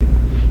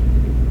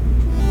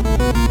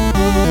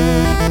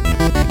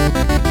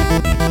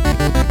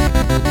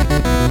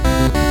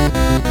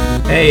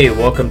Hey,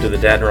 welcome to the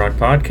Dad and Rock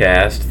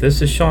podcast.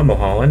 This is Sean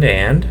Mulholland,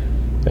 and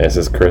this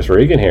is Chris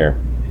Regan here.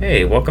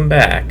 Hey, welcome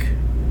back.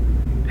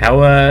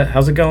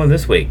 How's it going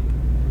this week?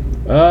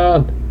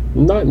 Not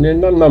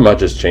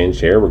much has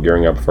changed here. We're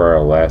gearing up for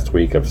our last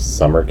week of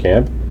summer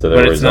camp.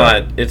 But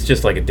it's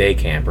just like a day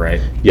camp, right?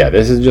 Yeah,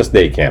 this is just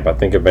day camp. I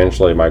think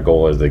eventually my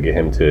goal is to get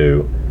him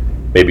to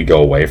maybe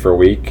go away for a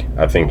week.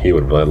 I think he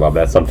would really love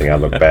that. Something I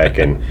look back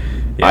and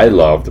yeah. I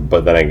loved,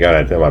 but then again,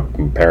 I think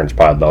my parents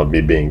probably loved me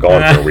being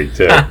gone for a week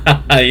too.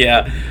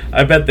 Yeah,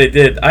 I bet they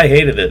did. I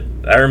hated it.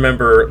 I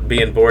remember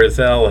being bored as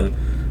hell and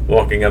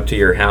walking up to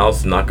your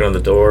house, knocking on the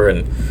door,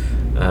 and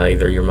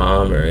either your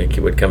mom or a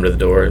kid would come to the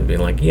door and be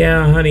like,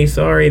 "Yeah, honey,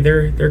 sorry,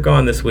 they're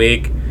gone this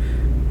week."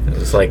 It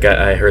was like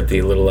I heard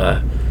the little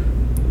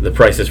 "The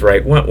Price is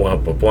Right" womp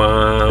womp womp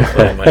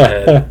womp in my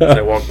head as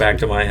I walked back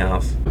to my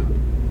house.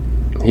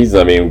 He's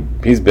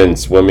been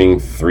swimming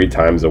 3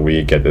 times a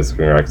week at this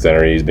rec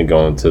center. He's been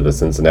going to the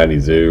Cincinnati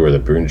Zoo or the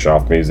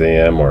Brunenshoff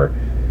Museum or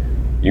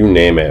you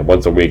name it.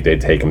 Once a week they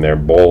take him there,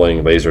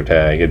 bowling, laser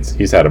tag.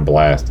 He's had a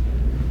blast.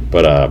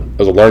 But it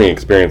was a learning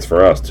experience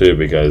for us too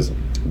because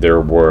there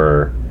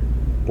were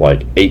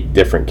like 8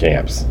 different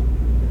camps.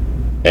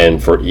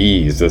 And for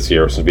ease this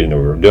year, since we didn't know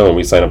what we were doing,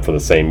 we signed up for the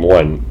same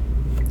one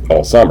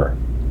all summer.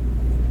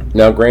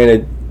 Now,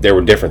 granted, there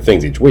were different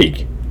things each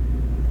week.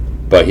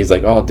 But he's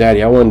like, "Oh,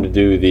 Daddy, I wanted to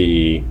do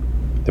the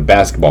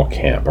basketball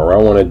camp, or I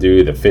want to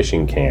do the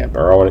fishing camp,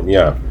 or I want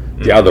to,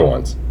 the other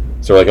ones."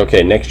 So we're like,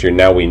 okay, next year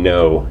now we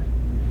know,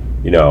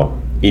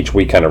 each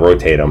week kind of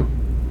rotate them.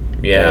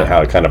 Yeah. And how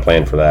to kind of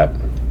plan for that.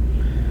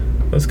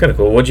 That's kind of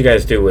cool. What'd you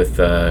guys do with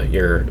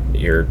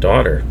your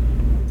daughter?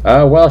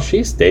 Well,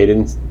 she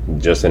stayed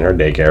just in her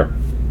daycare.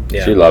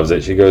 Yeah. She loves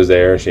it. She goes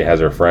there. She has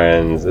her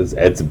friends.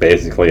 It's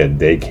basically a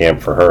day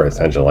camp for her,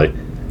 essentially.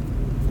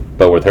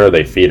 But with her,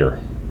 they feed her.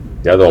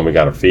 The other one we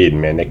got to feed,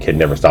 and man, that kid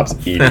never stops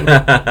eating.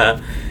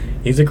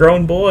 He's a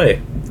grown boy.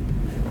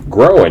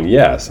 Growing,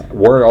 yes.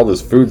 Where all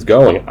this food's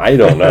going, I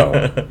don't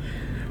know.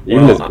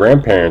 Even his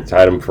grandparents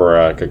had him for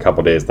a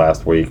couple days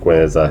last week when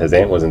his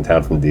aunt was in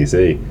town from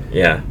D.C.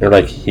 Yeah. They're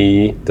like,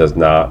 he does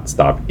not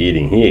stop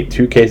eating. He ate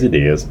 2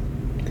 quesadillas,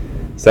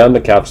 sat on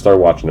the couch, started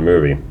watching a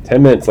movie.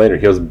 10 minutes later,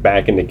 he was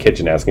back in the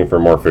kitchen asking for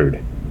more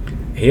food.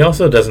 He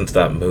also doesn't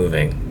stop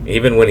moving.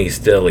 Even when he's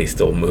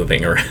still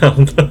moving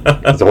around.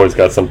 He's always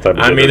got some type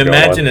of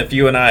imagine if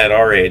you and I at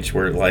our age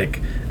were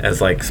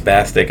as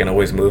spastic and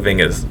always moving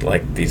as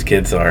these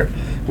kids are.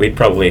 We'd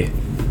probably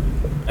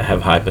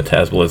have high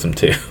metabolism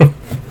too.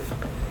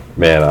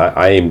 Man,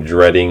 I am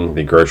dreading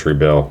the grocery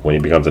bill when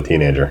he becomes a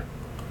teenager.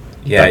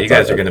 Yeah, you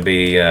guys are going to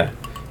be going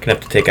to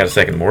have to take out a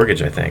second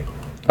mortgage, I think.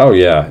 Oh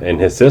yeah,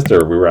 and his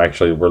sister,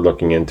 we're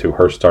looking into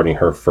her starting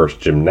her first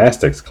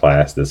gymnastics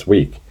class this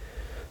week.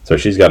 So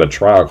she's got a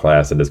trial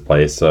class at this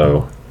place,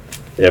 so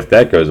if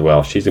that goes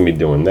well, she's going to be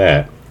doing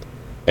that.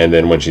 And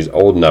then when she's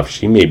old enough,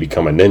 she may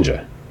become a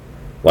ninja,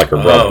 like her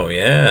brother. Oh,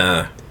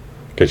 yeah.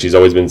 Because she's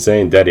always been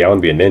saying, "Daddy, I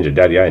want to be a ninja.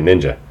 Daddy, I'm a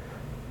ninja."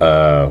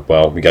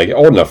 Well, we got to get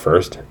old enough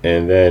first,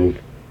 and then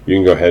you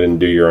can go ahead and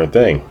do your own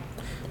thing.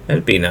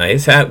 That'd be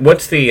nice.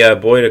 What's the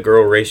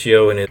boy-to-girl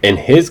ratio in it? In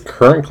his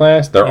current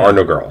class, there are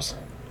no girls.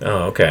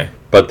 Oh, okay.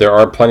 But there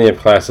are plenty of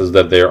classes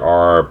that there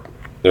are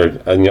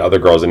other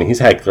girls, and he's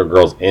had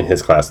girls in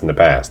his class in the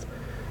past.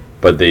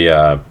 But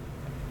the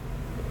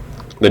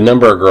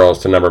number of girls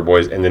to number of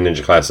boys in the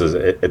ninja classes,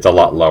 it's a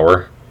lot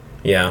lower.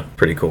 Yeah,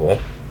 pretty cool.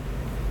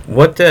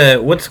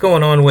 What's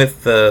going on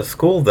with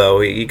school,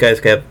 though? You guys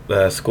got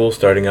school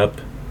starting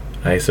up,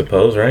 I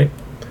suppose, right?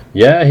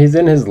 Yeah, he's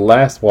in his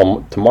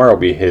tomorrow will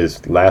be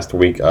his last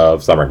week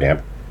of summer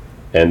camp.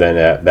 And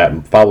then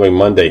that following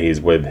Monday,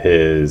 he's with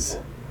his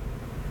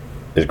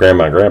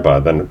grandma and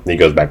grandpa. Then he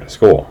goes back to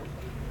school.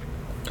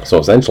 So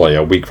essentially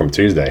a week from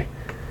Tuesday.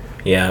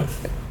 Yeah.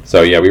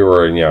 So yeah, we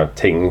were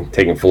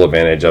taking full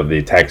advantage of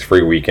the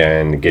tax-free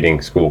weekend,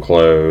 getting school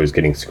clothes,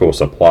 getting school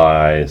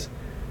supplies,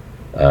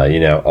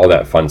 all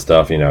that fun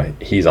stuff.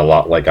 He's a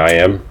lot like I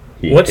am.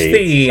 What's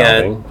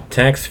the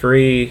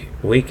tax-free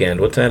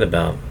weekend? What's that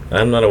about?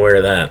 I'm not aware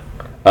of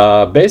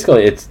that.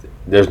 Basically,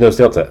 there's no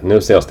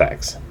sales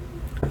tax.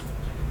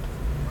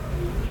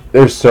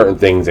 There's certain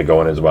things that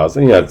go in as well. So,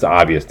 it's the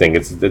obvious thing.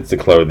 It's the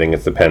clothing,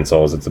 it's the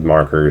pencils, it's the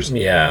markers,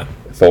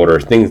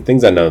 folders,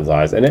 things I know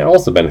size. And it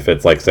also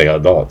benefits, say,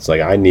 adults.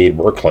 I need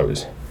work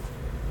clothes.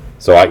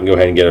 So I can go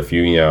ahead and get a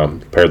few,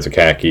 pairs of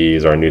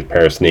khakis or a new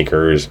pair of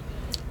sneakers,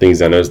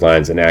 things on those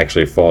lines, and it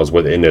actually falls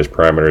within those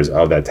parameters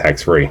of that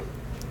tax-free.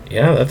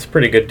 Yeah, that's a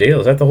pretty good deal.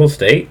 Is that the whole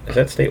state? Is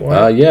that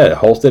statewide? Yeah, the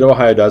whole state of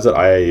Ohio does it.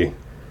 I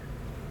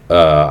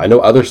know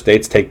other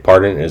states take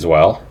part in it as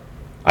well.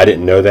 I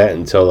didn't know that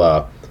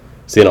until...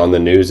 seeing it on the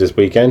news this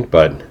weekend,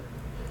 but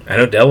I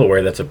know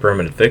Delaware, that's a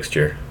permanent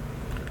fixture.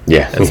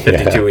 Yeah. That's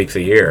 52 weeks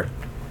a year.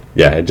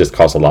 Yeah, it just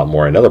costs a lot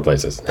more in other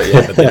places.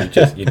 But then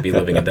you'd be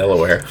living in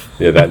Delaware.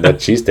 Yeah, that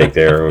cheesesteak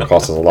there would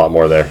cost us a lot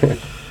more there.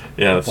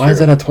 Yeah, that's Why true. Is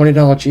that a $20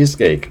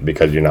 cheesesteak?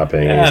 Because you're not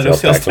paying any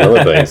sales tax on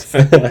other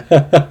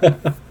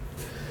things.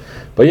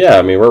 But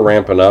yeah, we're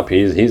ramping up.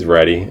 He's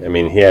ready.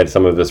 He had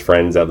some of his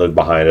friends that lived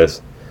behind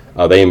us.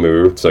 They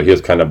moved, so he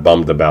was kind of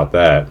bummed about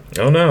that.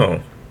 Oh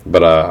no.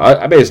 But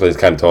I basically just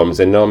kind of told him,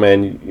 said, no,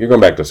 man, you're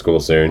going back to school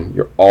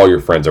soon. All your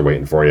friends are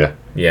waiting for you.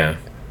 Yeah.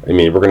 I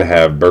mean, we're going to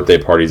have birthday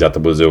parties at the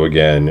Wazoo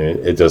again.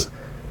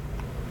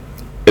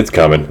 It's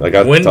coming. Like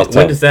when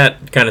does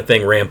that kind of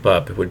thing ramp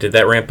up? Did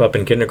that ramp up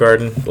in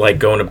kindergarten? Like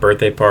going to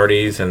birthday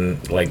parties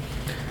and like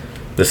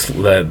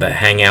the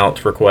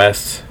hangout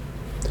requests?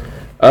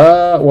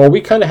 Well, we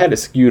kind of had it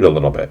skewed a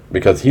little bit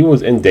because he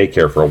was in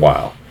daycare for a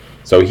while.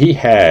 So he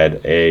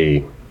had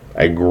a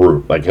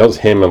group. Like, it was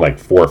him and like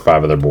 4 or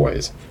 5 other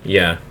boys.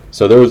 Yeah.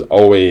 So there was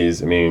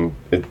always,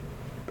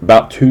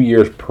 about 2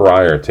 years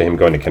prior to him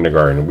going to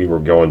kindergarten, we were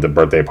going to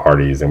birthday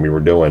parties and we were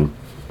doing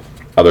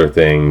other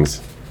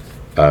things.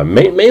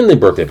 Mainly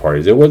birthday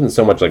parties. It wasn't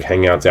so much like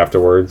hangouts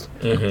afterwards.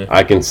 Mm-hmm.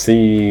 I can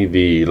see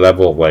the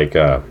level of like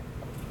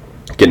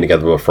getting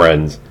together with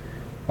friends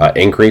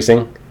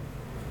increasing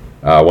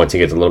once he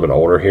gets a little bit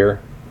older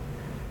here.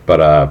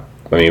 But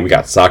we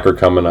got soccer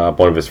coming up.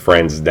 One of his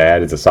friends'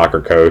 dad is a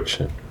soccer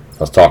coach. I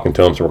was talking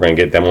to him, so we're going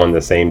to get them on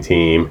the same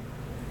team.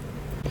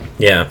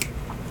 Yeah,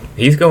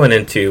 he's going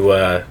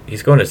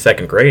to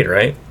second grade,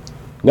 right?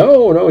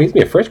 No, he's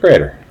be a first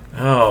grader.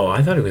 Oh,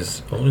 I thought he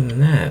was older than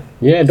that.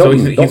 Yeah,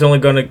 he's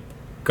only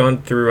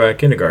gone through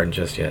kindergarten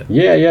just yet.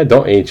 Yeah,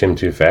 don't age him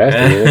too fast.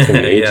 It's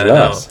going to be aging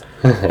us.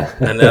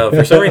 I know.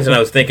 For some reason, I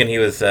was thinking he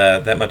was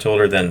that much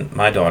older than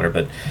my daughter,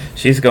 but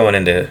she's going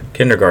into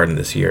kindergarten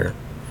this year.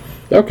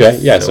 Okay,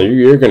 yeah, so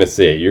you're going to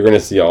see it. You're going to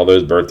see all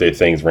those birthday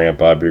things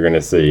ramp up. You're going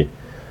to see,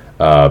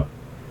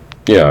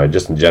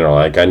 just in general.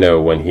 Like, I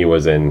know when he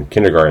was in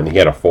kindergarten, he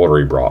had a folder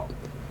he brought.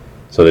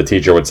 So the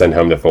teacher would send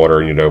home the folder,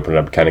 and you'd open it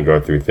up, kind of go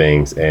through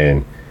things,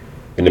 and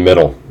in the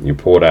middle, you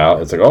pull it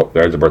out. It's like, oh,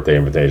 there's a birthday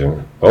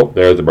invitation. Oh,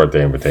 there's a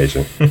birthday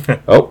invitation.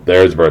 Oh,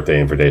 there's a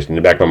birthday invitation. In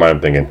the back of my mind,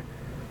 I'm thinking,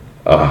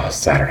 oh,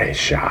 Saturday's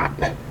shot.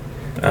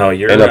 Oh,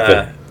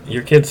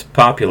 your kid's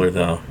popular,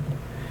 though.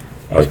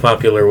 He's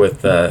popular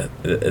with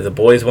the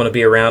boys want to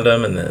be around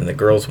him, and the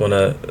girls want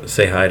to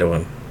say hi to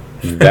him.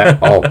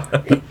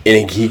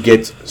 He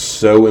gets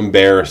so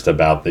embarrassed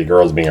about the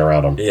girls being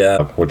around him.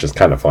 Yeah, which is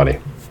kind of funny.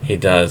 He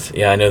does.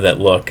 Yeah, I know that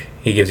look.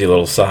 He gives you a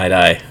little side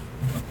eye.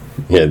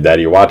 Yeah,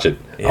 Daddy, watch it.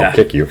 Yeah. I'll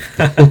kick you.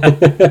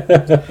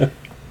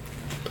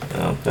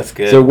 Oh, that's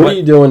good. So what are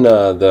you doing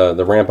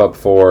the ramp up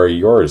for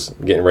yours,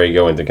 getting ready to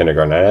go into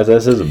kindergarten?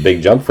 This is a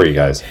big jump for you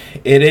guys.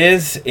 It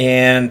is,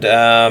 and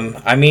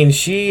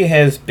she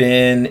has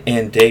been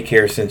in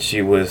daycare since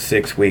she was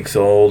 6 weeks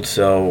old,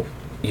 so,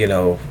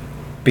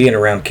 being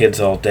around kids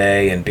all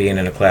day and being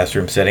in a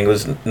classroom setting, it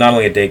was not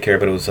only a daycare,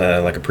 but it was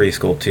like a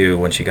preschool too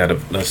when she got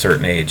a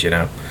certain age,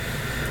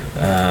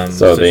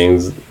 So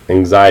the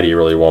anxiety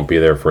really won't be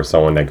there for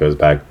someone that goes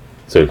back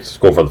to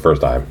school for the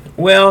first time.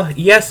 Well,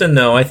 yes and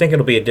no. I think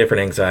it'll be a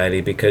different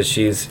anxiety because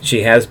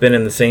she has been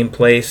in the same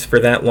place for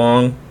that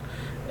long,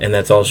 and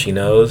that's all she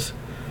knows.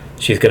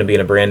 She's going to be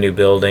in a brand new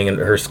building, and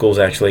her school's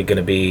actually going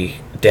to be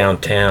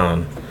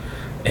downtown,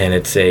 and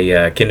it's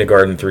a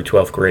kindergarten through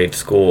 12th grade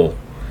school.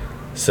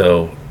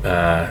 So,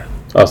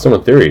 so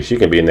in theory, she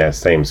can be in that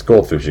same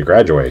school through she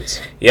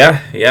graduates.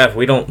 Yeah. If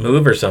we don't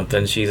move or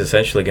something, she's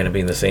essentially going to be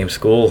in the same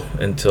school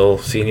until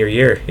senior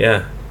year.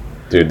 Yeah.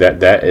 Dude,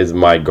 that is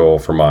my goal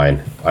for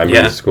mine. I moved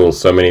to school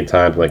so many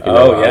times. Like,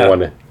 I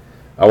want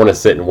to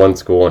sit in one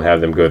school and have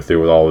them go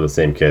through with all of the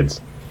same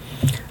kids.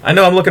 I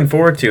know. I'm looking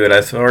forward to it.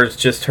 As far as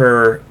just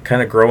her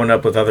kind of growing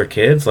up with other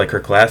kids, like her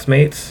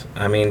classmates.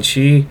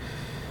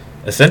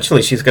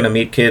 She's going to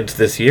meet kids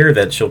this year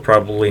that she'll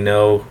probably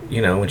know,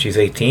 when she's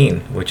 18,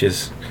 which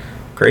is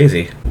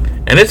crazy.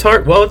 And it's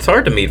hard. Well, it's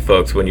hard to meet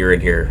folks when you're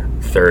in your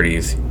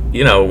 30s.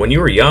 When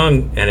you were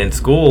young and in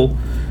school,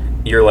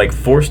 you're like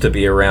forced to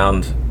be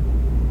around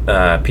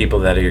people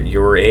that are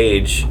your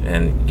age,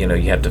 and you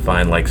have to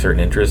find like certain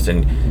interests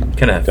and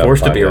kind of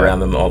forced to be around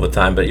them all the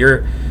time. But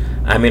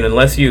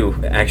unless you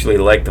actually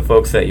like the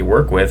folks that you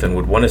work with and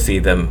would want to see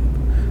them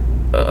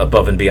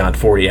above and beyond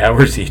 40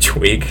 hours each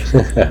week,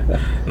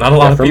 not a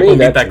lot of people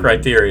meet that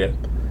criteria.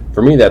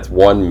 For me, that's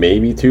 1,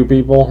 maybe 2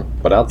 people.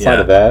 But outside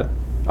of that,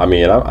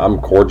 I'm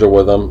cordial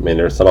with them.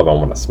 There's some of them I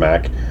want to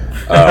smack.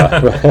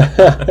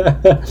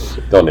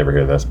 They'll never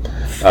hear this.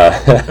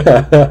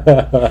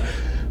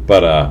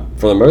 But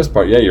for the most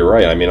part, yeah, you're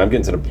right. I'm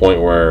getting to the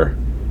point where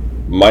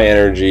my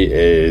energy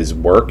is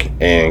work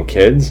and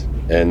kids,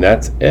 and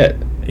that's it.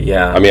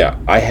 Yeah.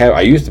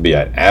 I used to be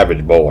an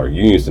avid bowler.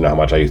 You used to know how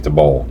much I used to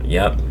bowl.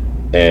 Yep.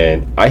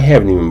 And I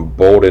haven't even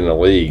bowled in a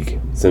league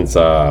since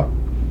my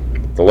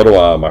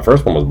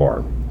first one was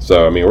born.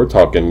 So, we're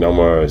talking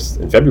almost,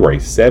 in February,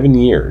 7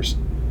 years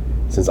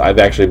since I've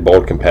actually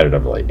bowled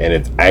competitively, and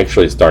it's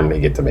actually starting to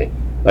get to me.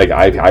 Like,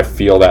 I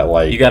feel that,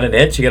 like... You got an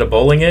itch? You got a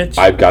bowling itch?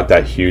 I've got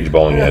that huge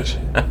bowling itch.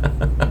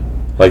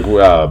 Like,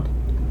 there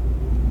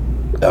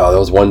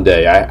was one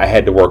day I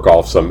had to work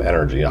off some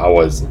energy. I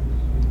was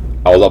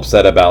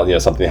upset about,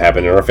 something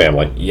happened in our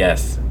family.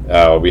 Yes.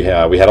 We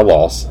had a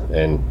loss,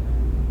 and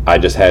I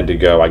just had to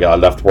go. I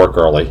left work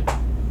early,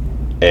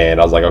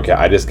 and I was like, okay,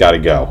 I just got to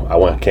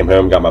go. Came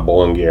home, got my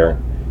bowling gear,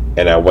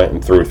 and I went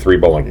and threw 3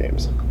 bowling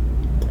games.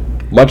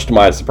 Much to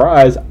my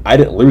surprise, I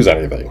didn't lose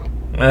anything.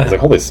 I was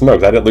like, holy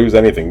smokes, I didn't lose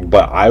anything,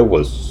 but I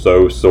was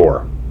so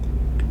sore.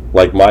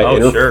 Like my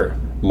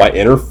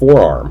inner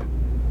forearm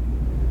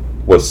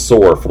was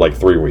sore for like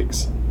 3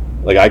 weeks.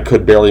 Like I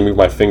could barely move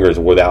my fingers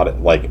without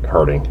it like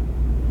hurting.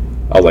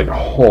 I was like,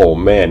 oh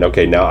man,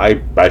 okay, now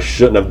I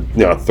shouldn't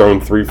have thrown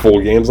 3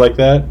 full games like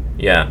that.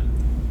 Yeah.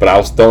 But I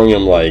was throwing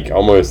them like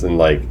almost in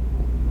like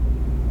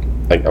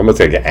almost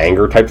like an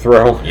anger type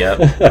throw. Yep.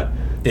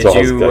 Did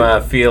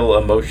you feel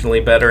emotionally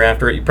better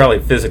after it? You probably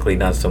physically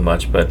not so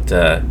much, but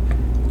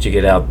did you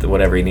get out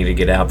whatever you needed to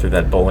get out through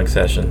that bowling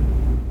session?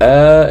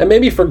 And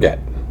maybe forget.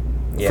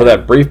 Yeah. For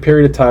that brief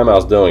period of time I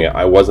was doing it,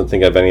 I wasn't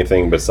thinking of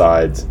anything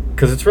besides.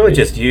 Because it's really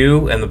just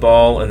you and the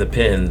ball and the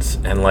pins,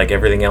 and like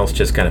everything else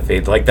just kind of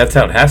fades. Like that's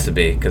how it has to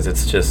be, because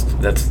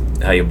that's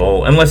how you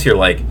bowl. Unless you're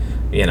like,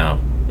 you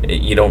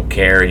don't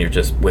care and you're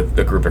just with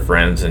a group of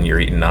friends and you're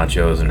eating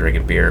nachos and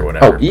drinking beer or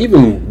whatever. Oh,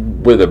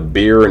 even with a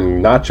beer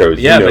and nachos.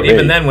 Yeah, but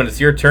even then, when it's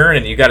your turn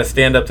and you got to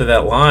stand up to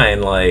that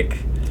line, like.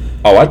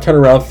 Oh, I turn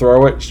around,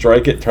 throw it,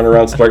 strike it, turn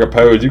around, strike a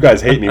pose. You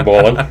guys hate me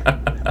bowling.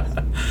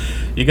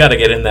 You got to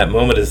get in that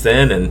moment of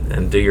zen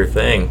and do your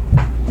thing.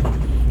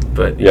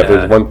 But yeah, if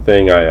there's one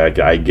thing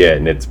I get,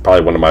 and it's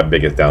probably one of my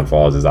biggest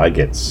downfalls, is I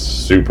get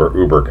super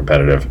uber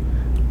competitive.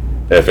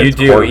 If you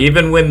do,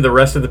 even when the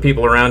rest of the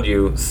people around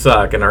you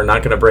suck and are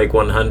not going to break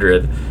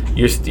 100,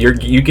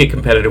 you get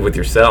competitive with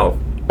yourself.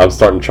 I'm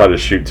starting to try to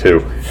shoot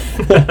too.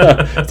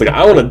 It's like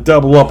I want to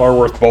double up our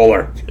worst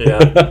bowler.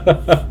 Yeah.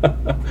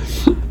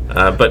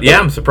 But yeah,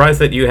 I'm surprised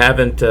that you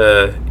haven't,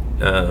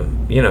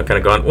 kind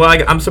of gone.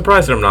 Well, I'm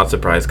surprised that I'm not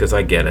surprised, because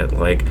I get it.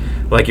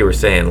 Like you were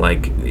saying,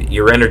 like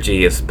your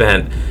energy is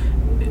spent,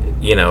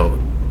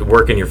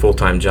 working your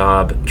full-time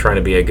job, trying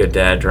to be a good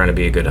dad, trying to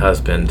be a good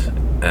husband,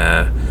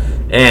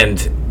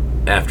 and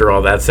after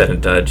all that's said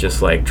and done,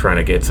 just like trying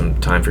to get some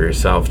time for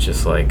yourself,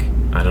 just like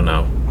I don't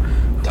know.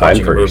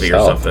 Time for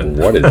yourself. Or something.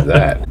 What is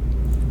that?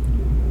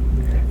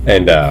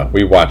 And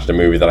we watched a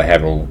movie that I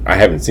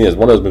haven't seen. It's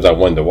one of those movies I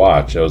wanted to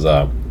watch. It was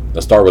A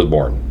Star Was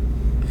Born.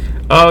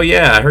 Oh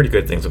yeah, I heard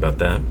good things about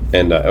that.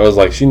 And it was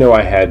like,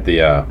 I had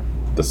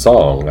the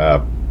song.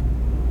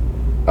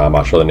 I'm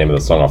not sure the name of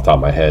the song off the top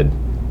of my head.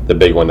 The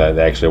big one that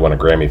they actually won a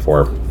Grammy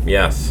for.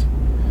 Yes.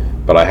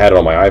 But I had it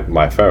on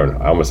my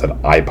phone. I almost said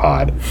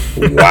iPod.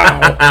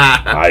 Wow.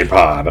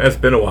 iPod. It's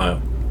been a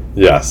while.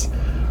 Yes.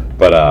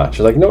 But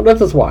she's like, no, let's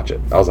just watch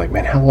it. I was like,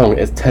 man, how long?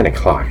 It's 10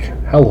 o'clock.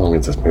 How long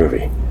is this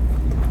movie?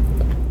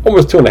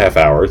 Almost 2.5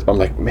 hours. But I'm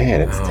like,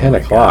 man, it's 10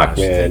 o'clock, gosh.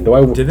 Man.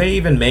 Do they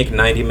even make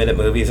 90-minute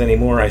movies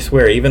anymore? I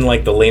swear, even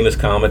like the lamest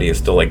comedy is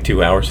still like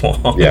 2 hours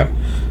long. Yeah.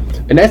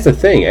 And that's the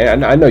thing.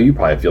 And I know you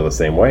probably feel the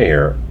same way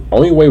here.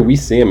 Only way we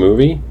see a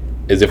movie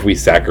is if we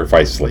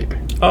sacrifice sleep.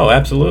 Oh,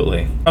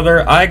 absolutely.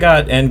 Brother, I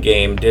got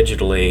Endgame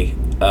digitally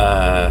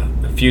a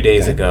few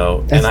days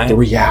ago. That's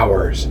 3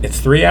 hours. It's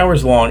 3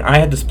 hours long. I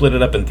had to split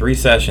it up in 3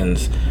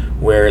 sessions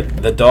where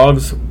the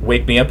dogs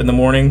wake me up in the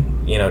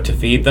morning, to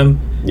feed them.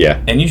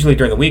 Yeah. And usually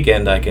during the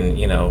weekend, I can,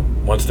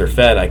 once they're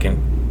fed, I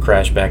can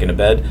crash back into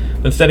bed.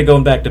 But instead of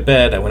going back to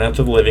bed, I went out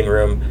to the living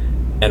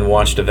room and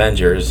watched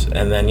Avengers,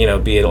 and then,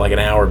 be it like an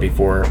hour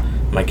before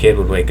my kid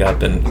would wake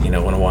up and,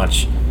 want to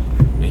watch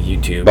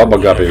YouTube. Bubble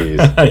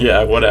Guppies.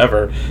 Yeah,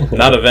 whatever.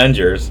 Not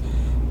Avengers.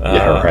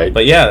 Yeah, right.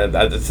 But yeah,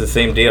 it's the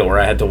same deal where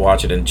I had to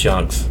watch it in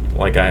chunks,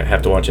 like I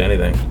have to watch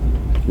anything.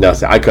 No,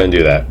 see, I couldn't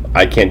do that.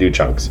 I can't do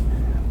chunks.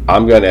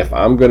 If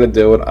I'm gonna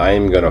do it,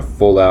 I'm gonna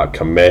full out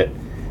commit,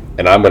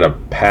 and I'm gonna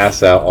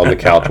pass out on the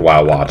couch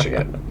while watching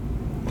it.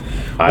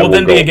 Well,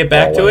 then do you get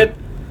back to it?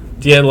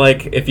 Do you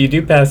if you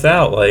do pass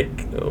out,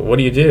 what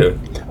do you do?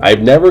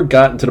 I've never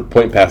gotten to the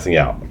point passing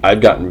out.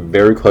 I've gotten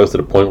very close to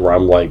the point where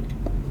I'm like,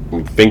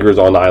 fingers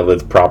on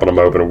eyelids, propping them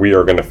open. We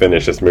are going to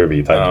finish this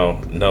movie.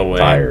 Oh, no way.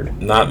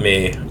 Tired. Not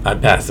me. I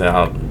pass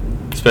out.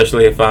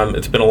 Especially if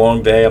it's been a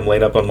long day, I'm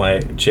laid up on my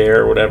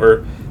chair or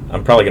whatever.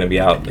 I'm probably going to be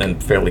out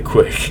and fairly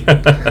quick.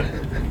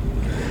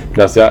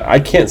 Now, see, I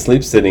can't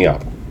sleep sitting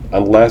up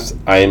unless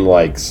I'm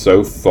like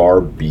so far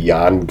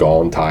beyond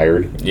gone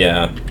tired.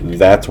 Yeah.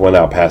 That's when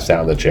I'll pass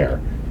out in the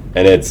chair.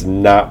 And it's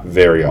not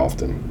very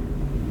often.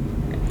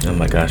 Oh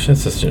my gosh,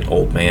 that's such an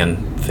old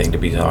man thing to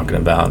be talking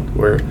about.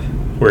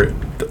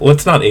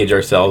 Let's not age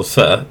ourselves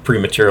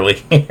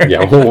prematurely.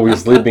 Yeah, we'll be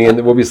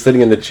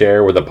sitting in the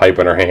chair with a pipe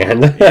in our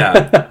hand.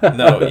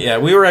 Yeah,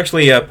 we were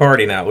actually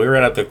partying out. We were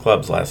at the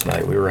clubs last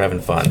night. We were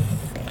having fun.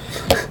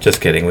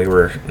 Just kidding. We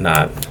were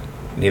not.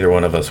 Neither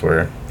one of us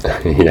were.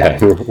 Yeah,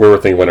 we were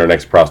thinking when our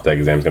next prostate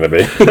exam is going to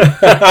be.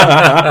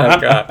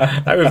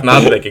 God, I was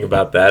not thinking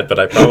about that, but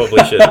I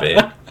probably should be.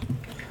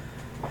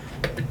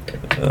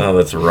 Oh,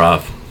 that's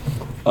rough.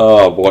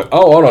 Oh boy!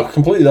 Oh, on a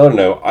completely other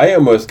note, I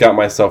almost got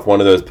myself one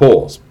of those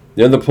pools.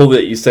 You know the pool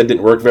that you said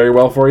didn't work very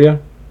well for you?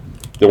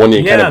 The one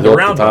that you kind of built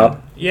at the top?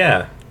 One.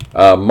 Yeah.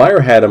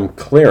 Meyer had them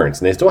clearanced,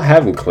 and they still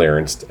have them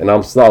clearanced. And I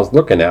was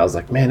looking at it, I was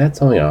like, man, that's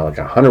only like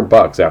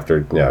 $100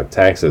 after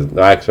taxes.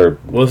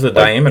 What was the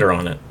diameter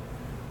on it?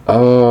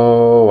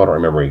 Oh, I don't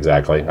remember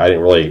exactly. I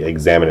didn't really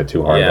examine it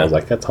too hard. Yeah. I was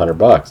like, that's $100.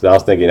 And I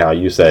was thinking how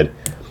you said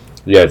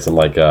You had some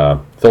like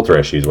filter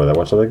issues with it,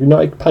 which I'm like, you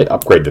can probably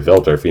upgrade the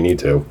filter if you need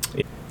to.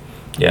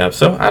 Yeah,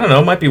 so I don't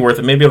know, it might be worth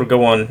it. Maybe it'll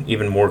go on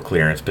even more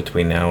clearance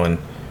between now and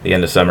the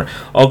end of summer.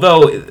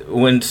 Although,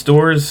 when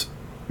stores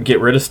get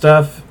rid of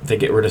stuff, they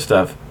get rid of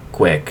stuff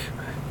quick.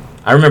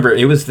 I remember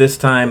it was this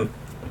time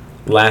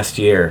last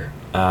year.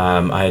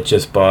 I had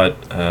just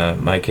bought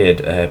my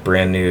kid a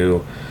brand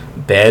new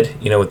bed,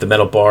 with the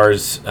metal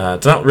bars.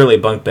 It's not really a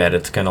bunk bed.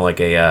 It's kind of like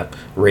a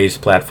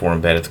raised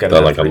platform bed. It's got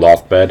Like a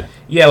loft bed?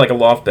 Yeah, like a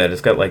loft bed.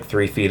 It's got like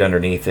 3 feet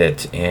underneath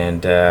it.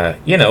 And,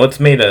 it's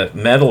made of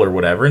metal or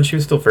whatever. And she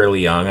was still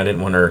fairly young. I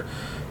didn't want her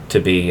to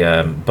be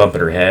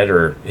bumping her head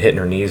or hitting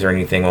her knees or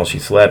anything while she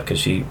slept because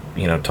she,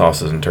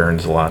 tosses and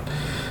turns a lot.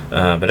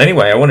 But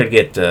anyway, I wanted to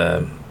get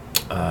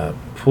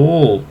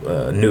pool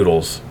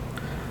noodles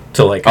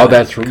to like. Oh,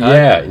 that's right.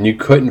 Yeah, and you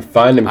couldn't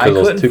find them because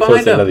it was too close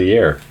to the end of the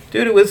year.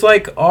 Dude, it was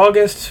like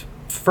August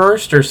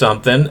 1st or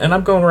something, and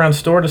I'm going around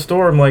store to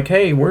store. I'm like,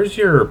 hey, where's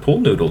your pool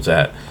noodles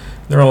at?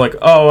 They're all like,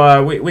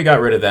 oh, we got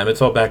rid of them.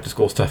 It's all back to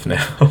school stuff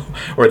now.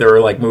 Or they were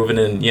like moving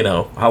in,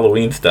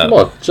 Halloween stuff.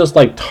 Well, just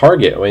like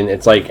Target. I mean,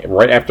 it's like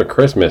right after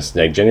Christmas,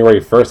 like January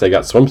 1st, they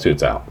got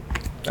swimsuits out.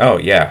 Oh,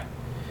 yeah.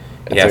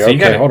 It's like, so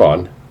okay, hold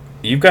on.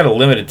 You've got a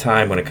limited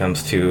time when it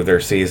comes to their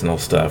seasonal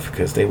stuff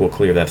because they will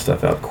clear that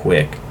stuff out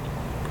quick.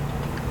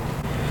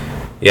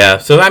 Yeah,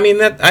 so I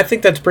mean I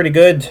think that's pretty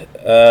good.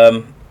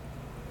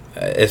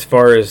 As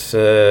far as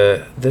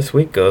this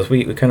week goes,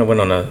 we kind of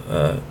went on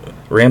a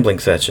rambling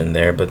session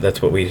there, but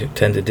that's what we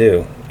tend to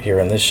do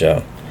here on this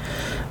show.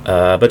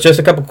 But just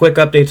a couple quick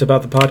updates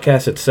about the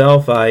podcast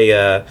itself.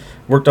 I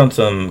worked on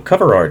some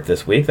cover art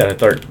this week that I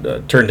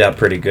thought turned out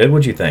pretty good.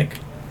 What'd you think?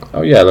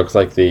 Oh yeah, it looks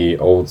like the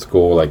old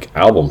school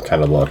album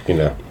kind of look, which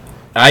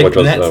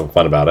was so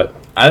fun about it.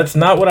 That's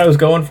not what I was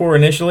going for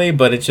initially,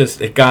 but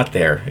it got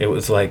there. It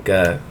was like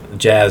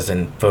jazz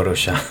and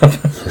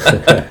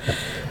Photoshop.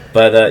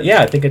 But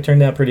yeah, I think it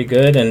turned out pretty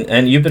good.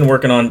 And you've been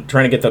working on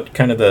trying to get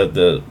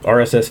the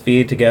RSS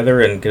feed together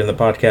and getting the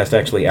podcast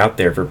actually out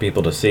there for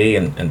people to see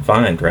and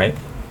find, right?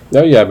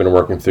 Oh yeah, I've been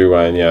working through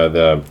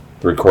the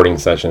recording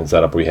session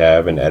setup we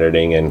have and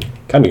editing and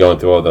kind of going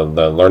through all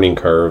the learning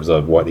curves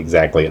of what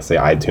exactly, say,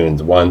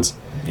 iTunes wants.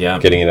 Yeah.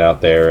 Getting it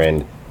out there,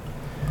 and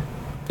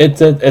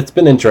it's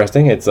been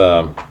interesting. It's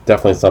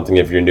definitely something,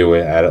 if you're new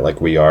at it like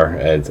we are,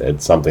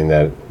 it's something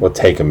that will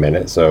take a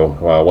minute. So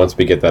once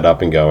we get that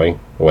up and going,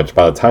 which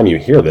by the time you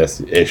hear this,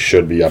 it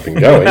should be up and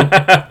going.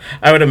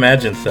 I would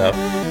imagine so.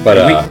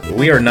 But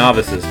we are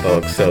novices,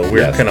 folks, so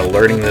we're kind of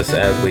learning this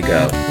as we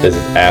go. This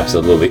is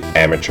absolutely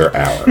amateur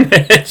hour.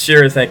 It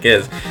sure as heck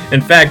is.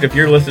 In fact, if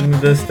you're listening to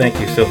this, thank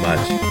you so much.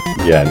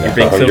 Yeah,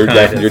 no, you're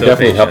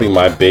definitely helping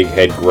my big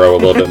head grow a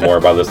little bit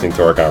more by listening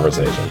to our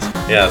conversations.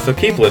 Yeah, so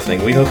keep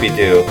listening. We hope you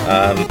do.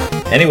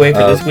 Anyway,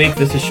 for this week,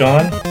 this is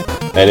Sean.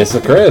 And this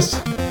is Chris.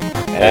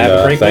 Have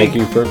a great week. Thank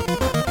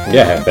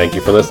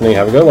you for listening.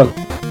 Have a good one.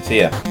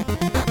 See ya.